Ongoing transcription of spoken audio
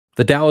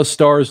The Dallas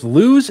Stars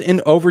lose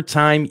in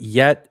overtime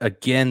yet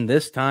again,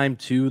 this time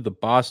to the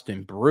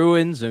Boston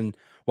Bruins. And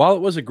while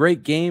it was a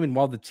great game and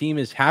while the team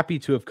is happy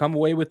to have come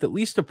away with at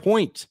least a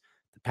point,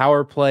 the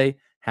power play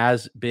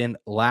has been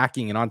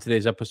lacking. And on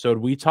today's episode,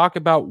 we talk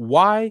about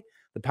why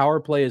the power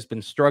play has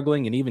been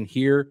struggling and even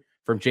hear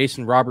from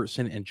Jason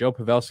Robertson and Joe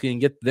Pavelski and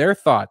get their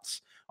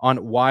thoughts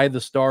on why the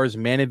Stars'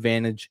 man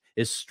advantage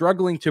is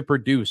struggling to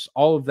produce.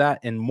 All of that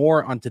and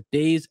more on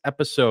today's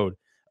episode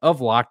of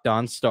Locked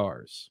On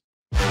Stars.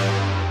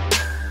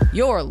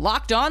 Your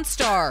Locked On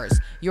Stars,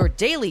 your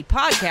daily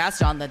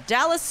podcast on the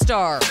Dallas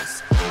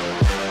Stars.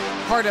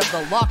 Part of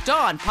the Locked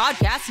On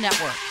Podcast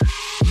Network.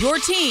 Your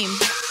team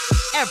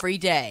every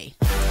day.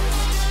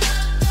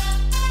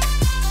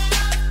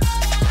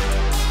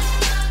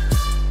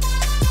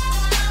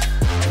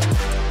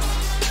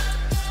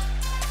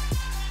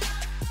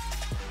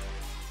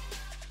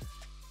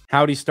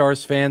 Howdy,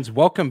 Stars fans.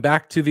 Welcome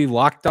back to the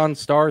Locked On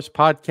Stars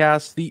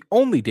podcast, the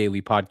only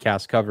daily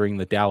podcast covering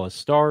the Dallas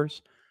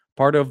Stars,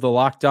 part of the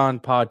Locked On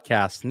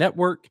Podcast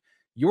Network,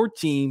 your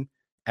team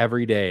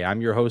every day.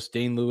 I'm your host,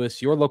 Dane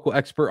Lewis, your local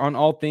expert on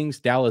all things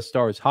Dallas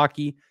Stars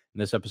hockey.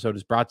 And this episode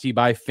is brought to you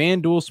by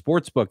FanDuel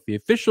Sportsbook, the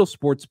official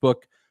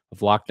sportsbook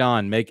of Locked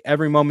On. Make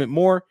every moment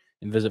more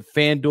and visit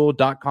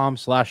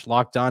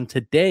FanDuel.com/LockedOn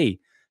today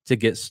to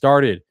get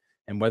started.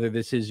 And whether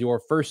this is your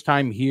first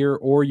time here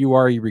or you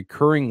are a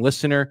recurring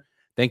listener,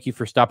 thank you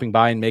for stopping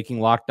by and making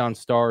Locked On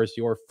Stars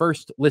your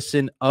first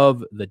listen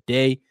of the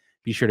day.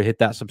 Be sure to hit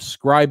that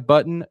subscribe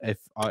button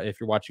if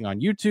you're watching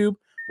on YouTube,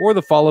 or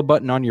the follow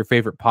button on your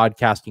favorite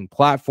podcasting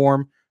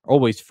platform.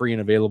 Always free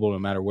and available no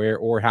matter where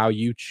or how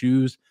you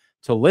choose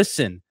to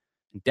listen.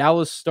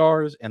 Dallas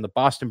Stars and the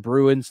Boston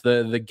Bruins,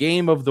 the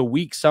game of the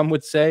week, some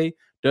would say,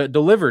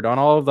 delivered on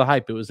all of the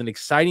hype. It was an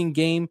exciting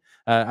game.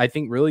 I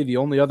think really the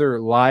only other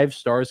live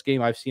Stars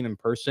game I've seen in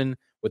person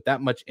with that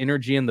much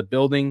energy in the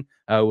building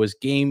was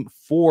Game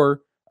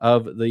 4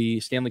 of the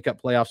Stanley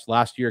Cup playoffs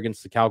last year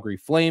against the Calgary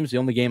Flames. The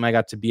only game I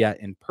got to be at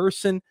in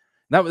person.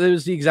 It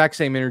was the exact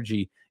same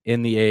energy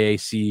in the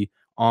AAC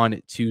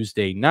on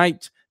Tuesday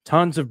night.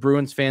 Tons of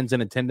Bruins fans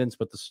in attendance,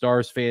 but the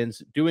Stars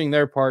fans doing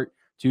their part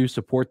to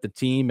support the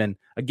team. And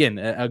again,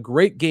 a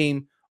great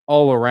game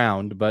all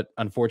around, but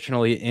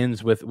unfortunately it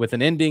ends with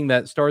an ending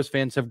that Stars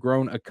fans have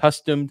grown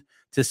accustomed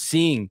to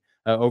seeing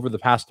over the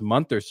past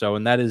month or so,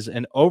 and that is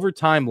an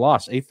overtime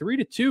loss, a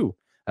 3-2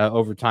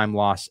 overtime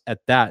loss at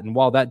that. And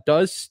while that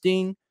does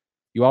sting,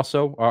 you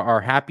also are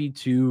happy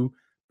to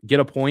get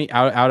a point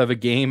out of a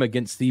game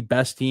against the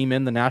best team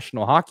in the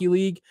National Hockey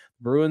League.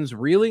 Bruins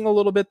reeling a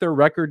little bit, their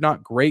record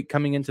not great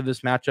coming into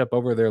this matchup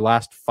over their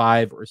last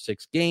 5 or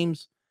 6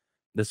 games.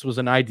 This was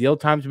an ideal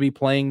time to be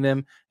playing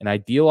them, an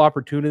ideal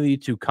opportunity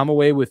to come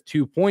away with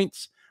 2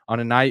 points on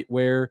a night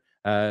where,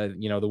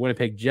 the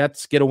Winnipeg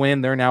Jets get a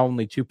win. They're now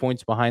only 2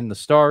 points behind the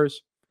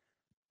Stars.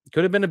 It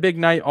could have been a big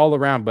night all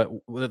around, but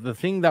the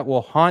thing that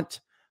will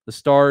haunt the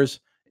Stars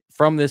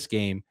from this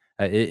game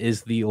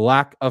is the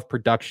lack of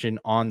production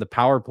on the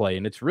power play.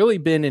 And it's really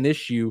been an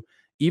issue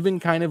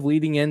even kind of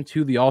leading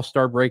into the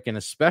All-Star break, and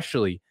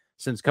especially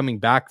since coming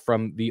back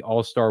from the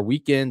All-Star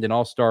weekend and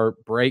All-Star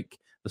break,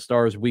 the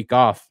Stars week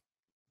off.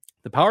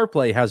 The power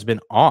play has been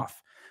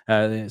off.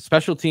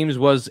 Special teams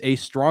was a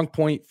strong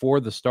point for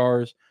the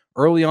Stars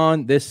early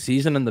on this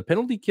season, and the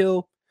penalty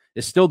kill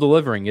is still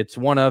delivering. It's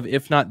one of,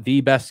 if not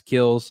the best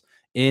kills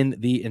in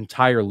the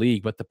entire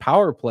league, but the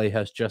power play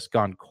has just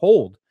gone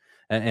cold.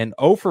 And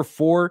 0 for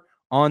 4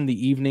 on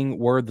the evening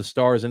were the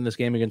Stars in this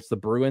game against the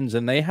Bruins,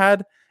 and they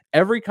had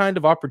every kind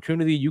of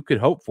opportunity you could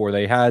hope for.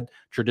 They had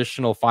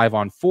traditional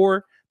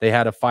 5-on-4. They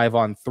had a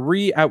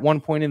 5-on-3 at one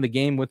point in the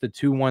game with a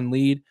 2-1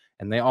 lead.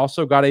 And they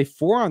also got a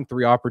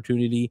 4-on-3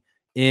 opportunity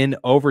in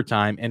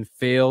overtime and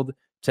failed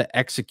to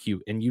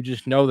execute. And you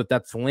just know that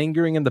that's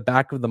lingering in the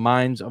back of the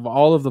minds of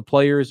all of the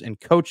players and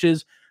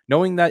coaches,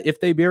 knowing that if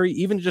they bury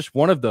even just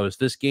one of those,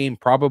 this game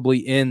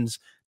probably ends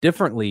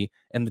differently.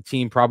 And the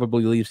team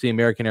probably leaves the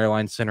American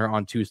Airlines Center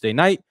on Tuesday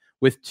night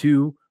with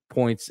 2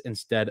 points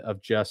instead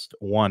of just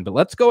 1. But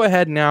let's go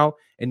ahead now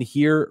and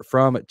hear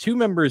from 2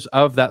 members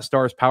of that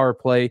Stars power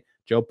play,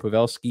 Joe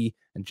Pavelski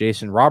and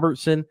Jason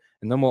Robertson.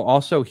 And then we'll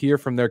also hear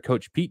from their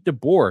coach, Pete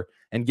DeBoer,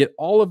 and get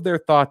all of their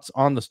thoughts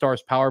on the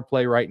Stars power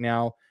play right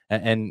now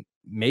and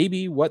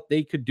maybe what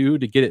they could do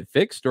to get it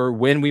fixed or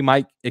when we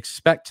might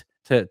expect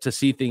to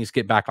see things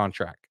get back on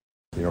track.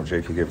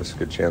 Jake, you gave us a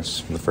good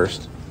chance in the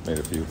first, made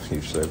a few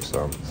huge saves.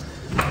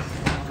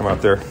 Come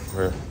out there,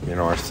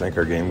 I think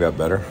our game got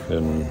better,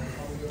 and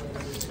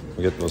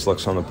we get those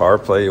looks on the power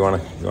play. You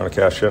want to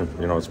cash in.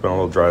 It's been a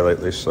little dry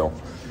lately, so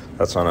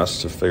that's on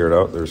us to figure it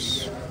out.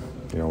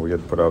 We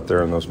get put out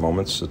there in those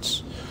moments.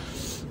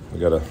 We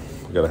gotta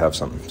have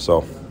something.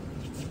 So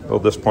a little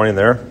disappointing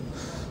there, a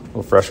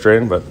little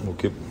frustrating, but we'll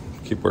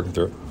keep working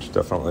through it. There's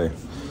definitely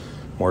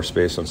more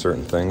space on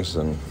certain things,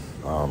 and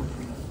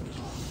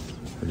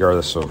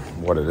regardless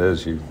of what it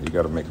is, you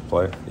got to make a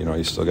play.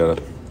 You still got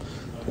to,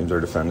 teams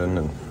are defending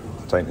and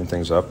tightening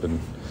things up, and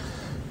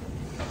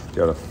you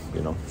got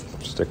to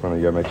stick when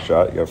you got to make a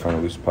shot. You got to find a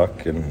loose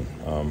puck, and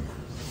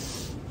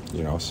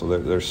So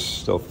there's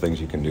still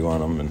things you can do on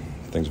them and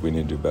things we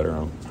need to do better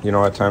on.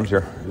 At times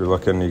you're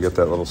looking, you get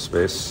that little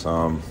space,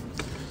 kind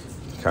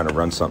of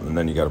run something, and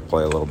then you got to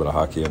play a little bit of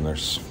hockey, and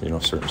there's,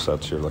 certain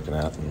sets you're looking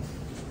at, and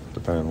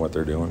depending on what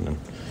they're doing and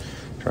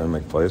trying to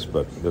make plays.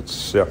 But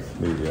it's,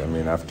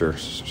 after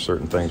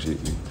certain things, you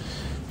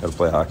got to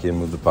play hockey and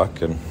move the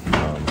puck and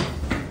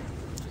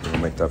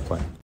make that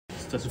play.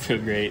 It doesn't feel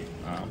great,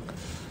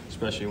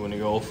 especially when you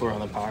go 0-4 on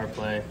the power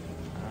play.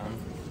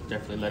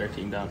 Definitely let our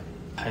team down.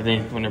 I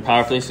think when their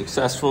power play is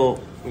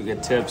successful, we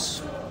get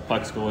tips,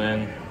 pucks go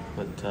in,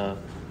 but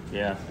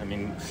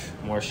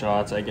more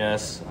shots, I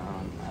guess.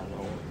 I don't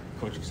know,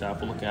 coaching staff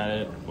will look at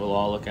it, we'll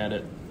all look at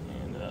it,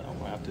 and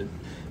we'll have to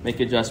make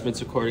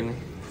adjustments accordingly.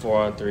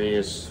 4-on-3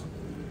 is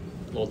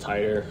a little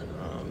tighter.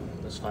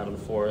 It's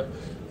 5-on-4. I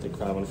think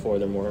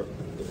 5-on-4,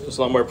 there's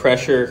a lot more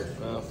pressure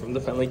from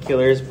the penalty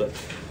killers, but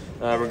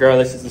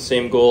regardless, it's the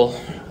same goal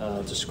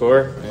to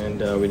score, and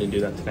we didn't do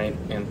that tonight,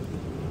 and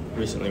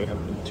recently we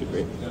haven't been too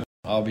great.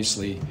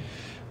 Obviously,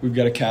 we've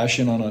got to cash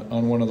in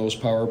on one of those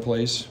power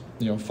plays.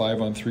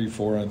 5-on-3,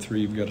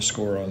 4-on-3, you've got to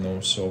score on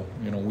those. So,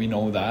 we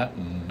know that,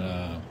 and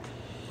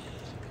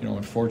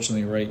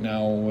unfortunately, right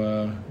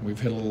now we've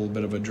hit a little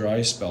bit of a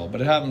dry spell,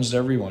 but it happens to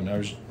everyone.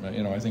 I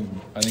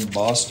think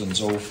Boston's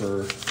 0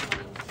 for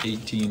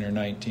 18 or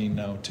 19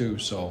 now too.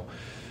 So,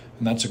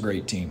 and that's a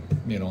great team,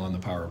 on the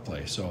power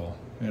play. So,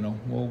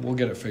 we'll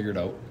get it figured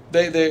out.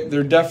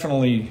 They're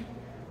definitely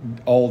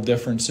all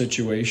different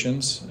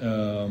situations,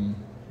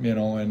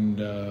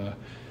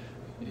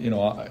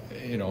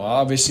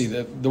 obviously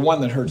the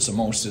one that hurts the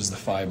most is the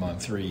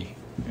 5-on-3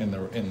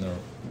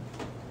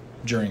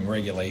 during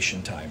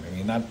regulation time.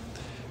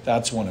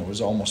 That's when it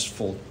was almost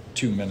full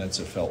 2 minutes,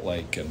 it felt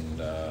like, and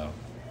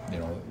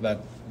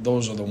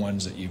those are the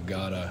ones that you've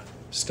got to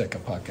stick a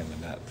puck in the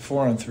net.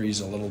 4-on-3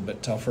 is a little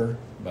bit tougher,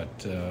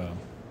 but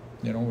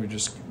we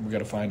got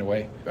to find a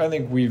way. I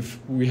think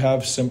we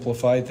have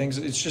simplified things.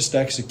 It's just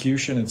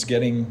execution. It's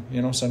getting,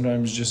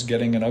 sometimes just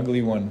getting an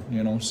ugly one,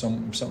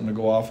 something to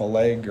go off a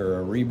leg or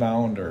a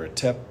rebound or a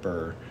tip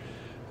or,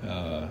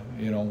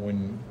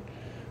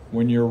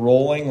 when you're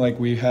rolling, like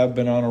we have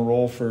been on a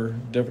roll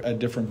at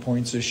different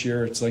points this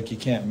year, it's like you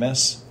can't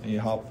miss. You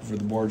hop over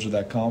the boards with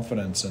that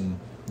confidence, and,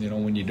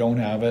 when you don't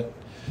have it,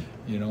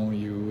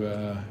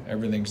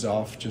 everything's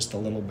off just a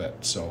little bit.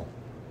 So,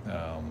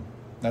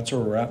 that's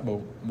where we're at,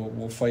 but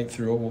we'll fight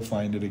through it. We'll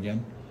find it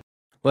again.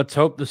 Let's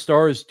hope the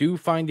Stars do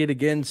find it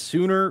again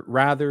sooner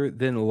rather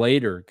than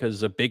later,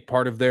 because a big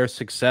part of their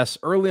success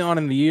early on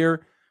in the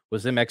year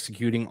was them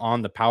executing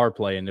on the power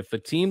play. And if a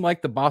team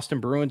like the Boston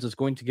Bruins is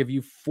going to give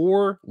you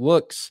 4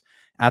 looks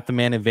at the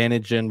man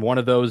advantage, and one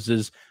of those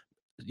is,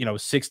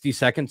 60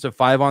 seconds of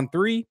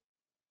 5-on-3,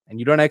 and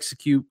you don't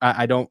execute,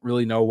 I don't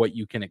really know what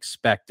you can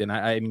expect. And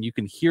I mean, you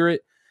can hear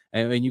it,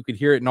 and you could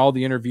hear it in all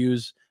the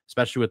interviews,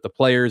 especially with the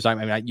players.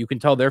 You can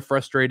tell they're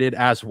frustrated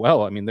as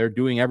well. They're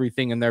doing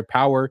everything in their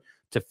power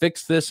to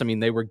fix this.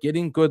 They were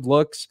getting good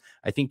looks.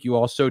 I think you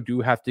also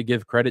do have to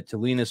give credit to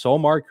Linus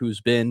Ullmark, who's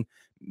been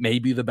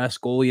maybe the best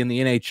goalie in the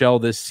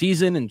NHL this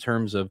season in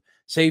terms of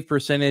save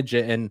percentage.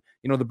 And,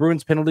 the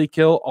Bruins penalty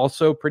kill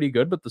also pretty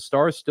good, but the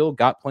Stars still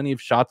got plenty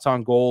of shots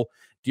on goal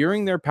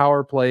during their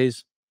power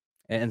plays.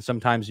 And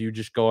sometimes you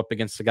just go up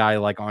against a guy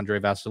like Andrei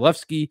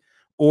Vasilevsky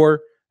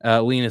or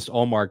Linus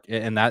Ullmark,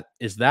 and that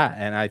is that.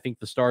 And I think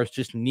the Stars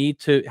just need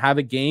to have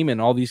a game,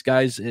 and all these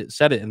guys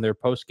said it in their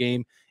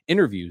post-game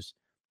interviews.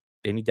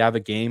 They need to have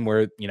a game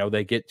where,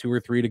 they get 2 or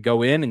 3 to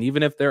go in, and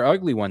even if they're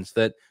ugly ones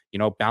that,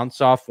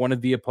 bounce off one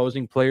of the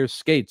opposing players'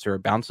 skates, or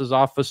bounces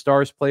off a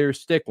Stars player's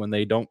stick when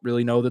they don't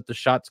really know that the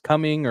shot's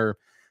coming, or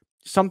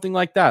something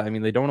like that.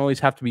 They don't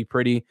always have to be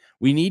pretty.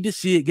 We need to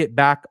see it get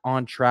back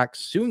on track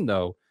soon,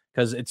 though,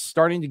 because it's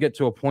starting to get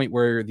to a point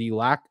where the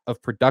lack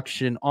of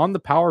production on the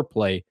power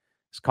play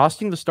is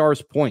costing the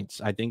Stars points.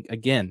 I think,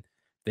 again,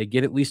 they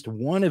get at least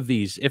one of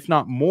these, if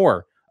not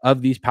more,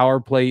 of these power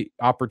play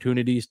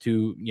opportunities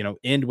to,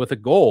 end with a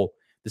goal.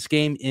 This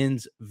game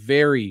ends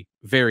very,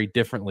 very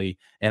differently.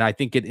 And I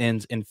think it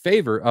ends in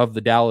favor of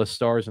the Dallas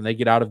Stars, and they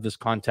get out of this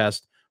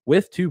contest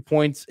with 2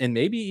 points and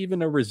maybe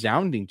even a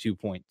resounding 2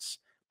 points.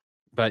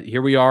 But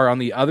here we are on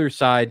the other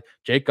side.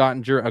 Jake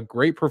Oettinger, a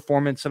great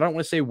performance. And I don't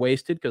want to say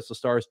wasted, because the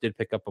Stars did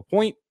pick up a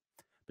point,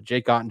 but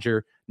Jake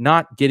Oettinger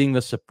not getting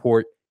the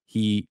support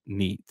he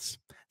needs.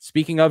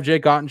 Speaking of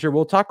Jake Oettinger,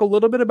 we'll talk a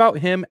little bit about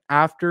him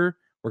after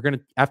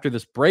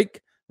this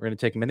break. We're going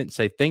to take a minute and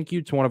say thank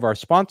you to one of our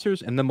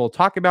sponsors, and then we'll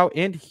talk about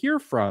and hear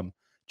from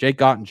Jake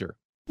Oettinger.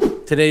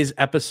 Today's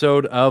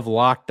episode of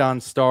Locked On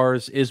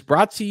Stars is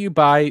brought to you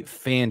by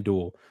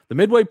FanDuel. The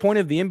midway point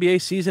of the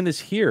NBA season is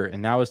here,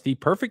 and now is the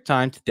perfect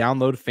time to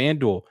download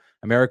FanDuel,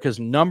 America's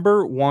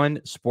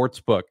 #1 sports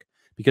book,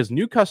 because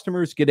new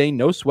customers get a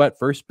no-sweat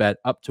first bet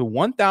up to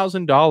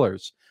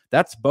 $1,000.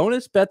 That's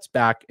bonus bets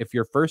back if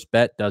your first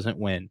bet doesn't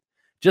win.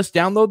 Just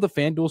download the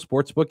FanDuel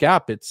Sportsbook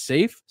app. It's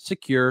safe,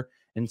 secure,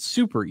 and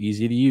super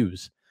easy to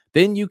use.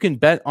 Then you can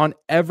bet on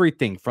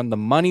everything from the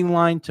money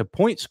line to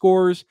point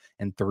scores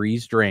and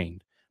threes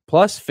drained.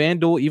 Plus,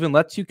 FanDuel even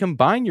lets you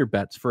combine your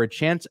bets for a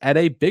chance at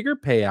a bigger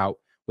payout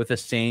with a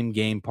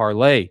same-game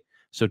parlay.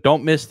 So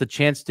don't miss the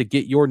chance to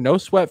get your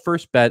no-sweat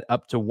first bet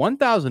up to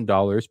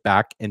 $1,000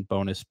 back in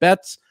bonus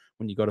bets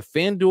when you go to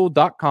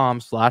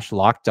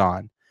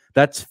FanDuel.com/lockedon.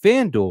 That's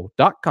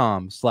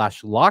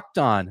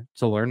FanDuel.com/lockedon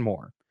to learn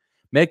more.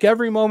 Make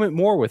every moment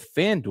more with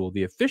FanDuel,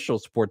 the official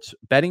sports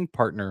betting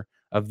partner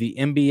of the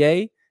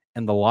NBA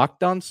and the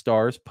Locked On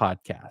Stars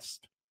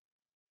podcast.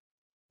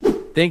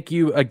 Thank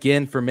you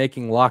again for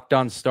making Locked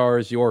On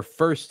Stars your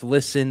first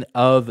listen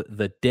of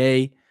the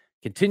day.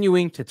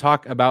 Continuing to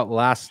talk about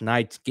last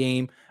night's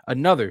game,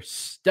 another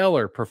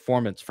stellar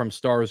performance from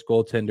Stars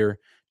goaltender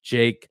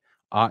Jake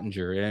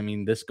Oettinger. I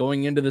mean,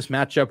 going into this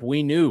matchup,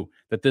 we knew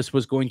that this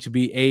was going to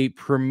be a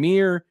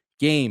premier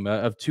game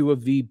of two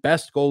of the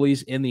best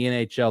goalies in the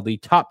NHL, the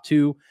top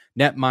two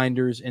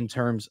netminders in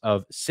terms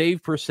of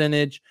save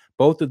percentage.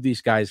 Both of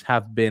these guys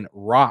have been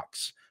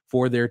rocks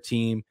for their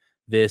team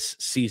this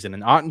season.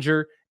 And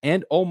Oettinger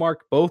and Ullmark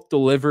both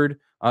delivered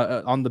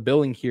on the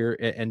billing here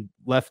and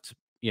left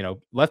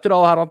it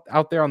all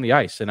out there on the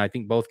ice. And I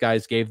think both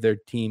guys gave their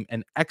team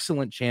an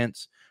excellent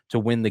chance to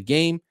win the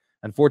game.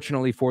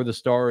 Unfortunately for the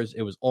Stars,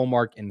 it was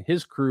Ullmark and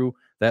his crew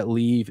that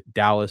leave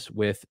Dallas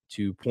with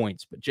 2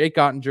 points. But Jake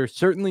Oettinger,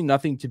 certainly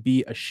nothing to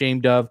be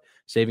ashamed of,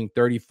 saving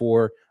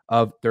 34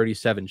 of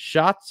 37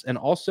 shots, and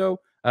also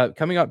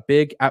coming up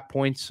big at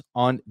points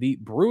on the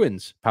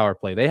Bruins power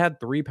play. They had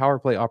 3 power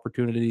play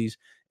opportunities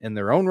in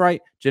their own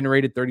right,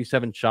 generated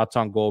 37 shots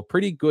on goal.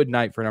 Pretty good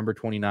night for number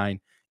 29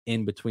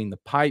 in between the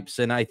pipes.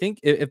 And I think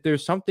if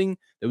there's something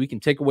that we can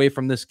take away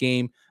from this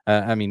game,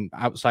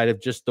 outside of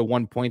just the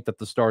 1 point that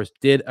the Stars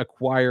did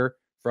acquire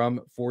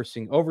from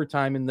forcing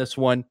overtime in this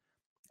one,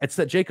 it's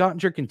that Jake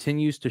Oettinger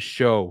continues to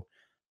show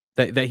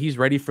that he's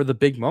ready for the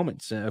big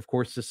moments. Of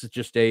course, this is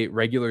just a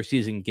regular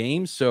season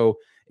game. So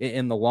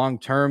in the long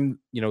term,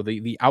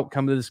 the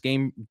outcome of this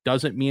game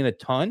doesn't mean a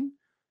ton,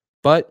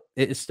 but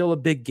it's still a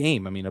big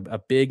game. I mean, a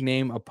big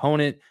name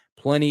opponent,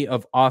 plenty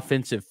of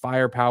offensive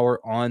firepower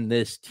on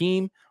this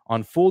team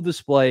on full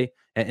display.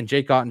 And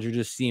Jake Oettinger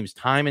just seems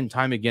time and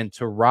time again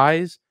to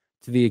rise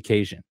to the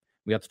occasion.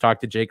 We got to talk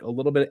to Jake a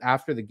little bit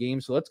after the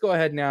game. So let's go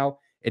ahead now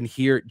and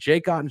hear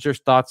Jake Ottinger's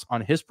thoughts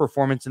on his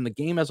performance in the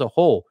game as a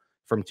whole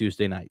from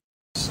Tuesday night.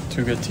 It's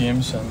 2 good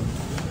teams and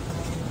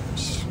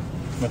just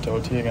went to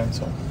OT again,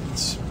 so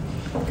it's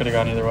could have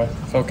gone either way.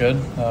 Felt good.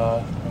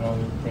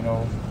 We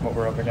know what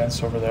we're up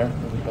against over there.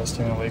 We're the best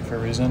team in the league for a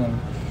reason, and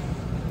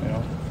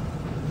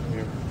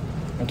we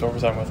went to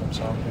overtime with them,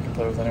 so we can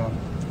play with anyone.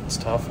 It's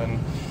tough, and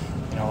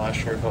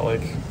last year it felt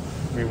like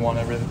we won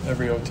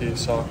every OT,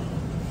 so it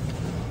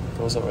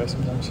goes that way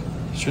sometimes.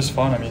 It's just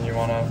fun. I mean, you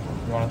want to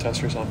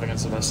test yourself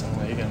against the best in the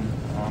league, and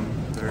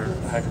they're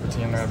a heck of a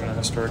team. They're having a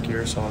historic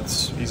year, so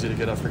it's easy to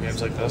get up for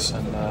games like this,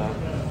 and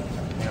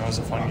it was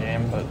a fun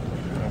game, but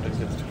didn't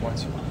get the 2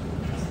 points.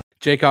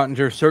 Jake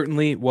Oettinger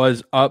certainly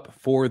was up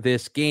for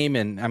this game,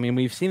 and I mean,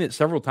 we've seen it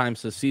several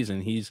times this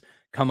season. He's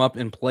come up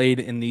and played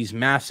in these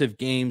massive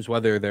games,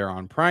 whether they're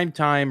on prime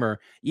time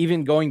or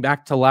even going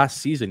back to last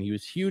season. He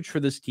was huge for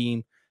this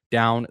team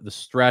down the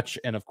stretch,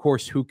 and of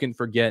course, who can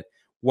forget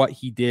what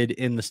he did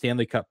in the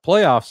Stanley Cup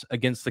playoffs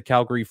against the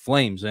Calgary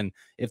Flames. And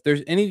if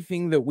there's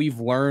anything that we've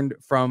learned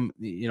from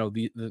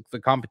the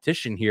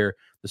competition here,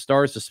 the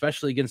Stars,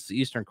 especially against the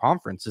Eastern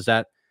Conference, is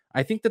that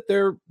I think that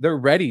they're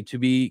ready to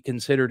be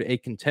considered a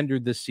contender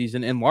this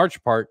season, in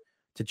large part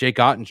to Jake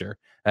Oettinger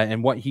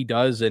and what he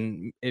does.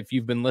 And if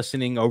you've been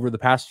listening over the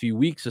past few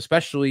weeks,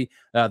 especially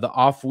the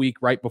off week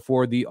right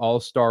before the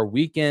All-Star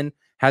weekend,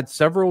 had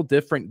several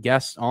different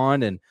guests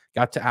on and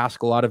got to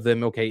ask a lot of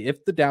them, okay,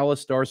 if the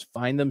Dallas Stars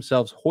find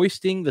themselves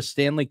hoisting the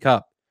Stanley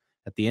Cup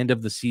at the end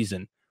of the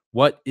season,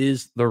 what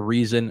is the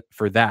reason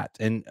for that?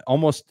 And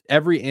almost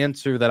every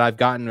answer that I've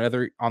gotten,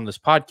 whether on this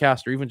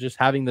podcast or even just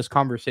having this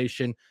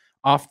conversation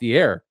off the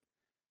air,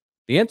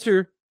 the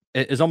answer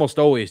is almost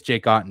always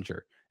Jake Oettinger.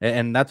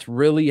 And that's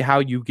really how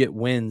you get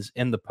wins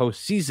in the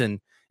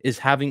postseason, is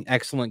having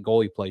excellent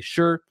goalie play.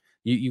 Sure,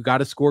 you got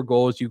to score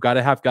goals. You got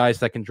to have guys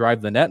that can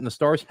drive the net, and the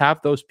Stars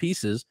have those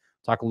pieces.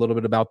 Talk a little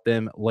bit about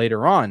them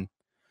later on.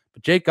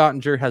 But Jake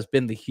Oettinger has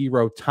been the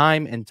hero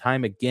time and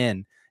time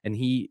again, and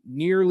he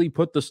nearly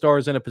put the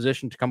Stars in a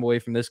position to come away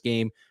from this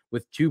game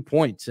with 2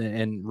 points.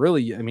 And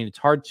really, I mean, it's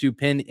hard to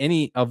pin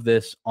any of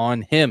this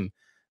on him.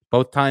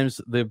 Both times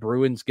the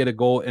Bruins get a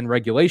goal in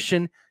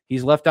regulation,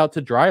 he's left out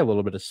to dry a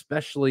little bit,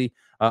 especially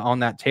on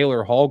that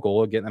Taylor Hall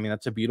goal. Again, I mean,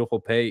 that's a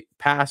beautiful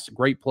pass,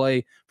 great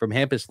play from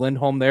Hampus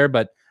Lindholm there.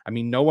 But, I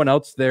mean, no one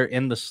else there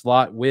in the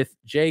slot with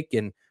Jake.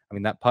 And, I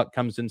mean, that puck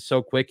comes in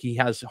so quick. He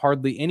has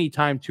hardly any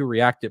time to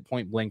react at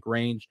point-blank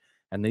range.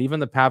 And then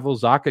even the Pavel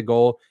Zacha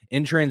goal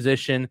in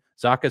transition,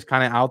 Zacha's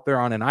kind of out there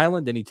on an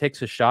island, and he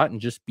takes a shot and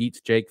just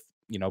beats Jake,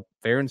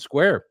 fair and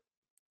square.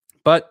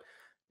 But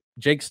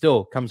Jake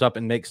still comes up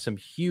and makes some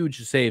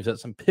huge saves at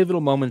some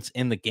pivotal moments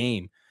in the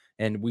game.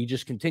 And we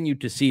just continue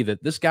to see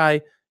that this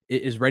guy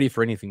is ready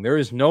for anything. There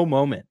is no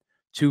moment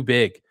too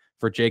big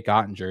for Jake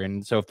Oettinger.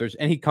 And so if there's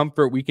any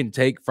comfort we can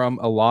take from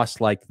a loss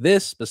like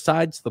this,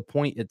 besides the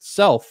point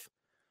itself,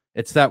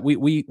 It's that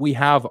we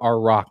have our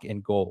rock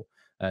and goal.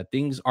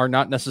 Things are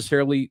not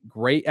necessarily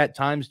great at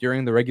times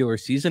during the regular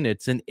season.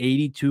 It's an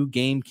 82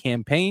 game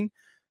campaign,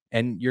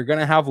 and you're going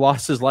to have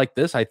losses like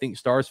this. I think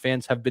Stars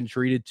fans have been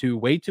treated to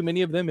way too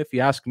many of them, if you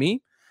ask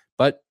me.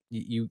 But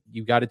you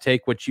got to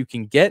take what you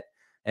can get,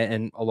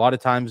 and a lot of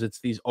times it's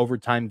these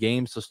overtime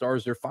games. So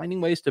Stars are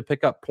finding ways to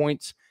pick up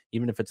points,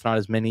 even if it's not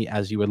as many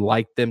as you would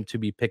like them to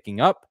be picking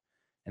up.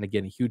 And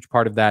again, a huge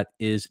part of that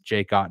is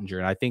Jake Oettinger,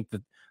 and I think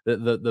that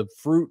the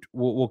fruit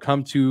will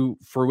come to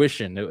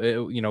fruition.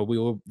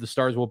 The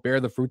Stars will bear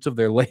the fruits of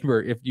their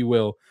labor, if you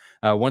will,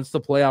 once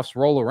the playoffs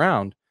roll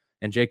around.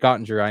 And Jake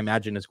Oettinger, I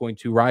imagine, is going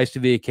to rise to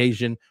the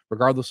occasion,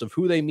 regardless of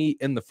who they meet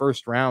in the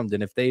first round.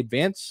 And if they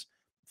advance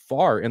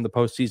far in the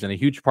postseason, a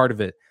huge part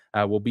of it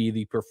will be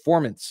the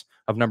performance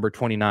of number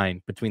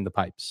 29 between the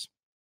pipes.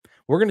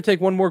 We're going to take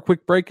one more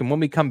quick break, and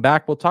when we come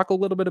back, we'll talk a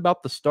little bit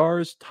about the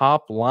Stars'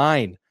 top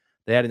line.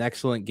 They had an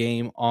excellent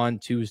game on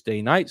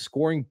Tuesday night,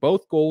 scoring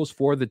both goals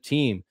for the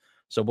team.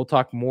 So we'll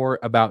talk more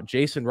about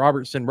Jason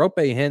Robertson, Rope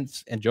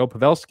Hintz, and Joe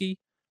Pavelski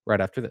right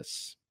after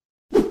this.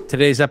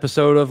 Today's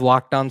episode of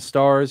Locked On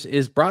Stars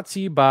is brought to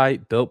you by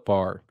Built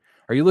Bar.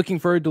 Are you looking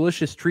for a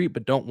delicious treat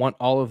but don't want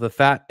all of the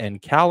fat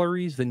and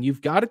calories? Then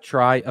you've got to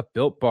try a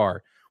Built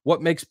Bar.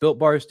 What makes Built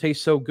Bars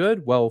taste so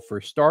good? Well, for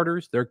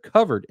starters, they're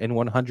covered in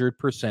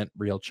 100%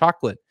 real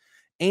chocolate,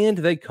 and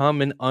they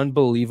come in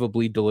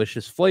unbelievably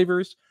delicious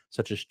flavors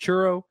such as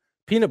churro,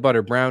 peanut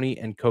butter brownie,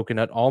 and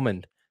coconut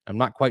almond. I'm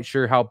not quite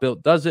sure how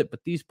Built does it,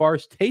 but these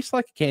bars taste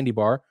like a candy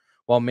bar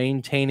while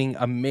maintaining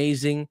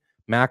amazing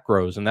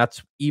macros, and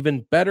that's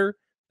even better.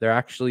 They're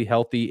actually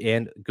healthy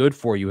and good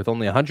for you with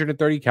only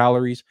 130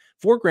 calories,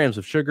 4 grams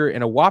of sugar,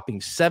 and a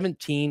whopping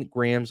 17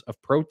 grams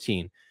of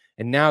protein.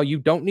 And now you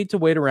don't need to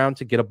wait around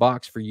to get a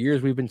box. For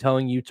years, we've been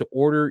telling you to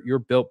order your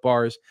Built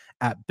Bars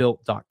at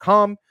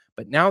Built.com.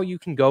 But now you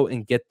can go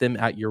and get them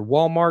at your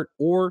Walmart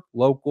or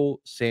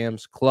local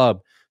Sam's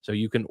Club. So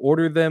you can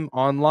order them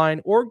online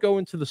or go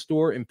into the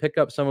store and pick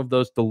up some of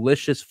those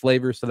delicious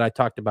flavors that I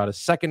talked about a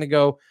second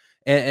ago,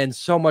 and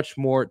so much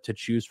more to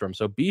choose from.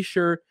 So be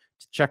sure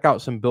to check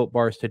out some Built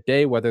Bars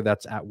today, whether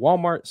that's at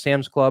Walmart,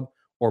 Sam's Club,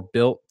 or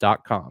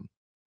Built.com.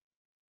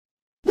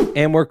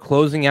 And we're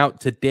closing out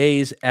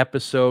today's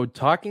episode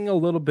talking a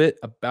little bit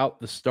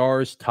about the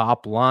Stars'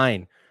 top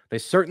line. They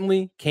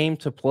certainly came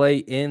to play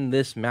in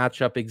this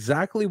matchup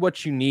exactly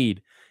what you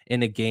need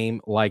in a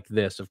game like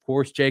this. Of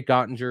course, Jake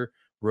Oettinger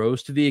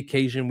rose to the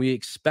occasion. We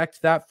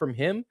expect that from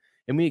him,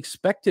 and we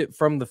expect it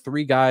from the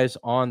 3 guys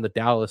on the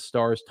Dallas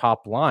Stars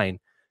top line.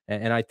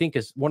 And I think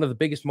as one of the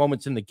biggest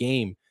moments in the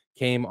game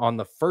came on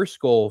the first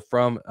goal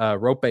from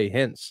Rope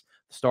Hintz.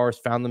 The Stars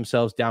found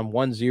themselves down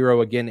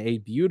 1-0. Again, a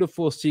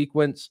beautiful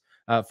sequence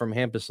from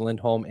Hampus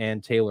Lindholm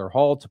and Taylor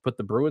Hall to put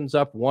the Bruins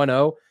up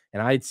 1-0.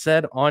 And I had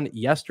said on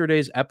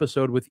yesterday's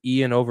episode with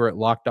Ian over at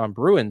Locked On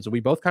Bruins, we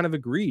both kind of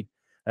agreed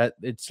that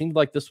it seemed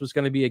like this was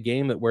going to be a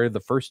game where the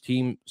first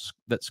team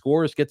that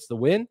scores gets the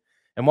win.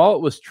 And while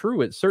it was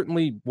true, it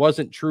certainly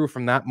wasn't true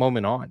from that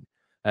moment on.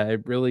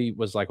 It really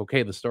was like,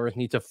 okay, the Stars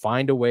need to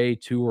find a way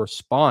to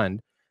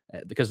respond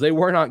because they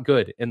were not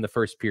good in the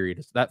first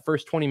period. That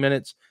first 20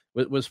 minutes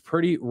was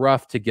pretty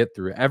rough to get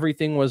through.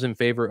 Everything was in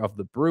favor of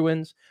the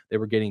Bruins. They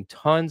were getting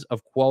tons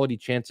of quality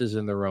chances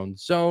in their own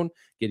zone,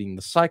 getting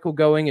the cycle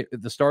going.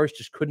 The Stars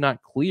just could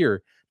not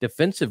clear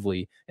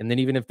defensively. And then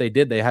even if they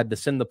did, they had to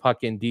send the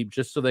puck in deep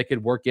just so they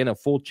could work in a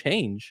full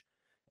change.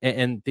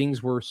 And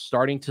things were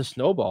starting to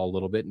snowball a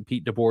little bit. And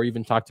Pete DeBoer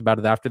even talked about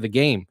it after the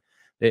game.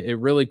 It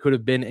really could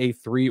have been a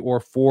 3 or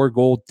 4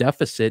 goal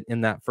deficit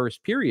in that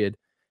first period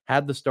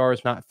had the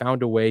Stars not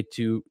found a way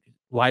to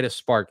light a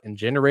spark and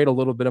generate a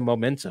little bit of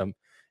momentum.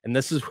 And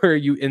this is where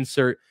you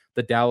insert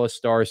the Dallas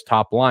Stars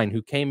top line,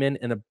 who came in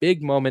a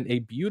big moment, a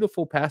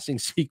beautiful passing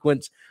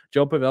sequence.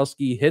 Joe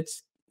Pavelski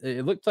hits,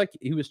 it looked like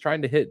he was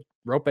trying to hit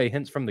Rope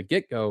Hintz from the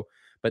get-go,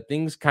 but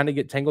things kind of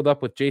get tangled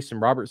up with Jason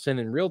Robertson.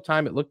 In real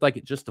time, it looked like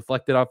it just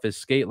deflected off his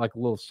skate like a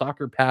little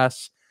soccer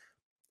pass.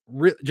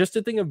 Just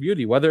a thing of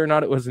beauty, whether or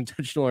not it was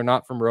intentional or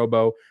not from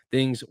Robo.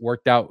 Things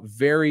worked out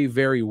very,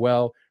 very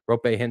well.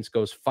 Rope Hintz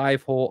goes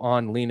 5-hole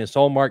on Linus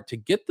Ullmark to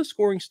get the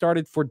scoring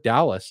started for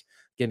Dallas.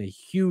 Again, a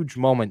huge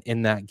moment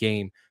in that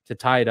game to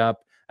tie it up.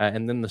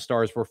 And then the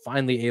Stars were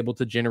finally able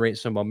to generate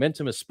some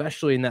momentum,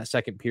 especially in that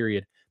second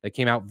period. They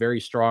came out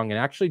very strong and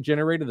actually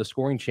generated the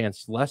scoring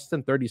chance less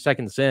than 30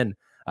 seconds in.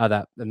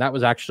 That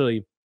was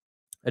actually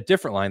a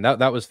different line.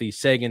 That was the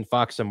Sagan,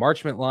 Fox, and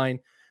Marchment line.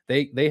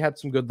 They had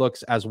some good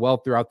looks as well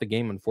throughout the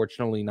game.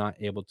 Unfortunately, not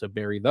able to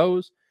bury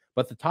those.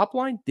 But the top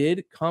line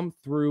did come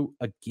through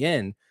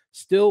again.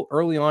 Still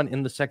early on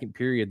in the second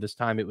period. This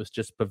time it was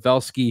just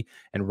Pavelski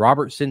and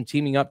Robertson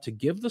teaming up to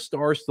give the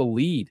Stars the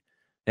lead.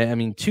 I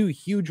mean, 2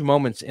 huge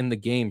moments in the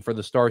game for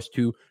the Stars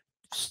to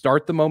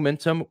start the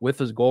momentum with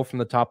his goal from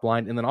the top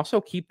line and then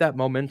also keep that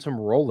momentum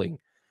rolling.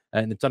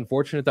 And it's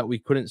unfortunate that we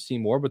couldn't see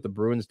more, but the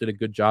Bruins did a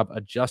good job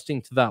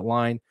adjusting to that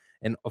line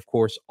and of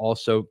course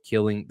also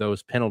killing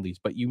those penalties.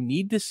 But you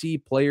need to see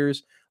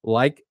players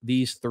like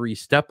these three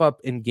step up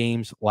in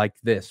games like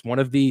this. One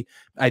of the,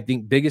 I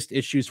think, biggest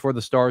issues for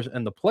the Stars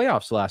in the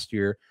playoffs last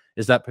year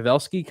is that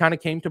Pavelski kind of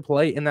came to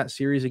play in that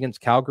series against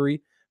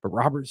Calgary, but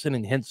Robertson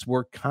and Hintz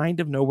were kind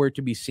of nowhere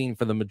to be seen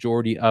for the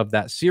majority of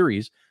that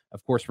series.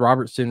 Of course,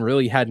 Robertson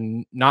really had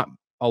not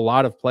a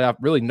lot of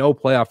really no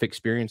playoff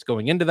experience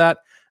going into that.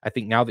 I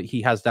think now that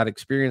he has that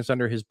experience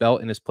under his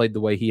belt and has played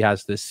the way he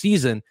has this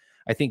season,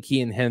 I think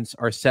he and Hintz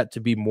are set to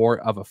be more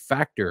of a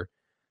factor.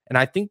 And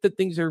I think that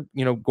things are,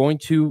 going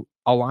to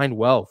align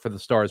well for the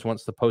Stars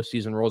once the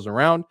postseason rolls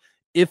around.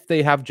 If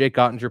they have Jake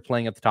Oettinger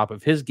playing at the top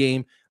of his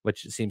game,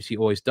 which it seems he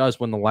always does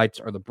when the lights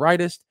are the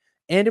brightest,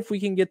 and if we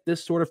can get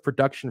this sort of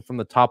production from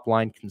the top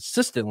line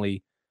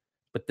consistently,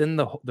 but then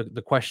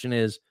the question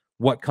is,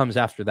 what comes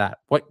after that?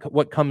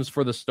 What comes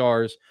for the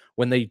Stars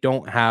when they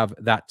don't have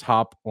that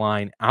top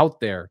line out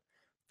there?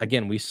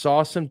 Again, we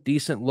saw some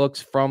decent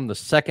looks from the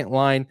second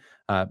line.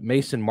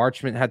 Mason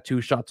Marchment had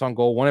 2 shots on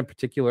goal, one in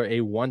particular, a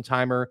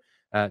one-timer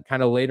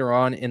kind of later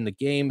on in the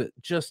game,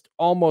 just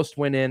almost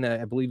went in.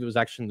 I believe it was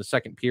actually in the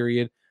second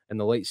period in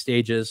the late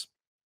stages.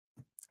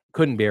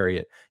 Couldn't bury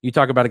it. You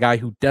talk about a guy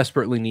who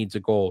desperately needs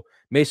a goal.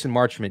 Mason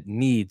Marchment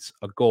needs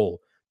a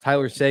goal.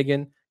 Tyler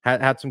Seguin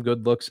had some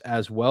good looks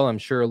as well. I'm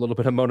sure a little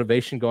bit of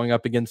motivation going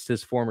up against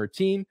his former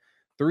team.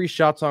 3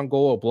 shots on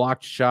goal, a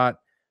blocked shot,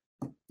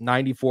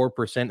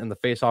 94% in the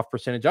faceoff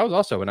percentage. That was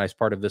also a nice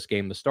part of this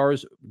game. The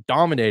Stars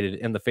dominated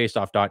in the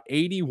faceoff dot.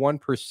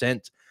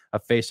 81%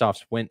 of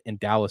faceoffs went in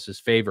Dallas's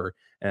favor.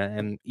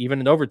 And even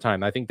in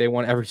overtime, I think they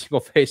won every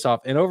single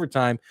faceoff in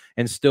overtime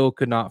and still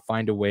could not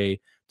find a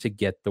way to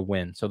get the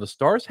win. So the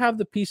Stars have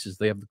the pieces.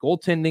 They have the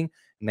goaltending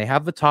and they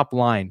have the top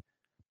line,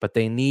 but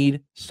they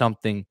need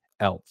something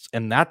else.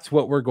 And that's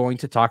what we're going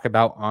to talk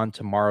about on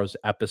tomorrow's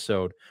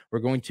episode. We're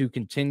going to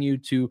continue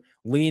to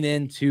lean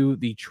into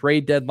the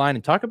trade deadline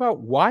and talk about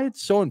why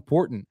it's so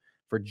important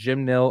for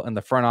Jim Nill and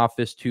the front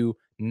office to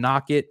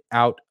knock it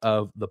out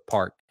of the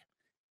park.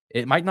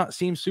 It might not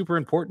seem super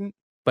important,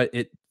 but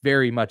it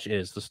very much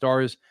is. The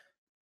Stars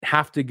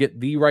have to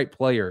get the right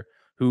player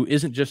who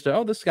isn't just,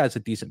 oh, this guy's a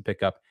decent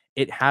pickup.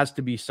 It has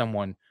to be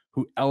someone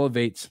who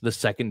elevates the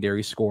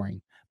secondary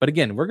scoring. But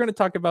again, we're going to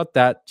talk about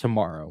that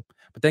tomorrow.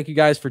 But thank you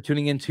guys for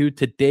tuning into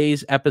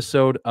today's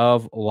episode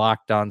of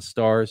Locked On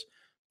Stars.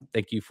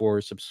 Thank you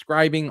for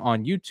subscribing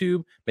on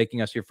YouTube,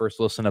 making us your first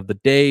listen of the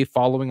day,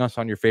 following us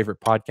on your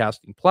favorite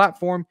podcasting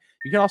platform.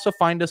 You can also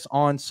find us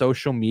on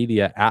social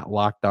media at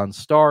Locked On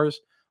Stars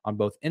on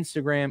both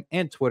Instagram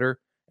and Twitter,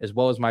 as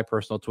well as my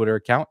personal Twitter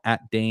account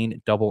at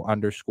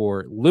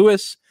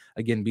Dane_Lewis.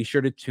 Again, be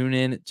sure to tune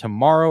in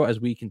tomorrow as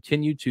we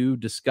continue to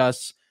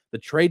discuss the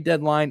trade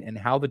deadline and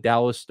how the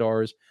Dallas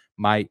Stars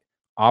might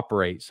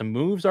operate. Some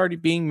moves already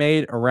being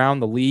made around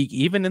the league,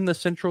 even in the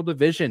Central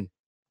Division.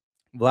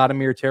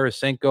 Vladimir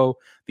Tarasenko,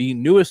 the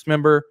newest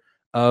member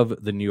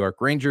of the New York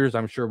Rangers.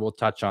 I'm sure we'll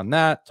touch on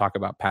that, talk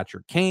about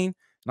Patrick Kane,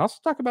 and also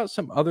talk about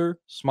some other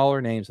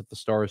smaller names that the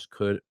Stars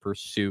could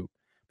pursue.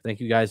 Thank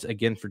you guys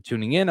again for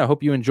tuning in. I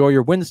hope you enjoy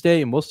your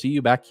Wednesday, and we'll see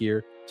you back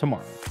here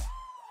tomorrow.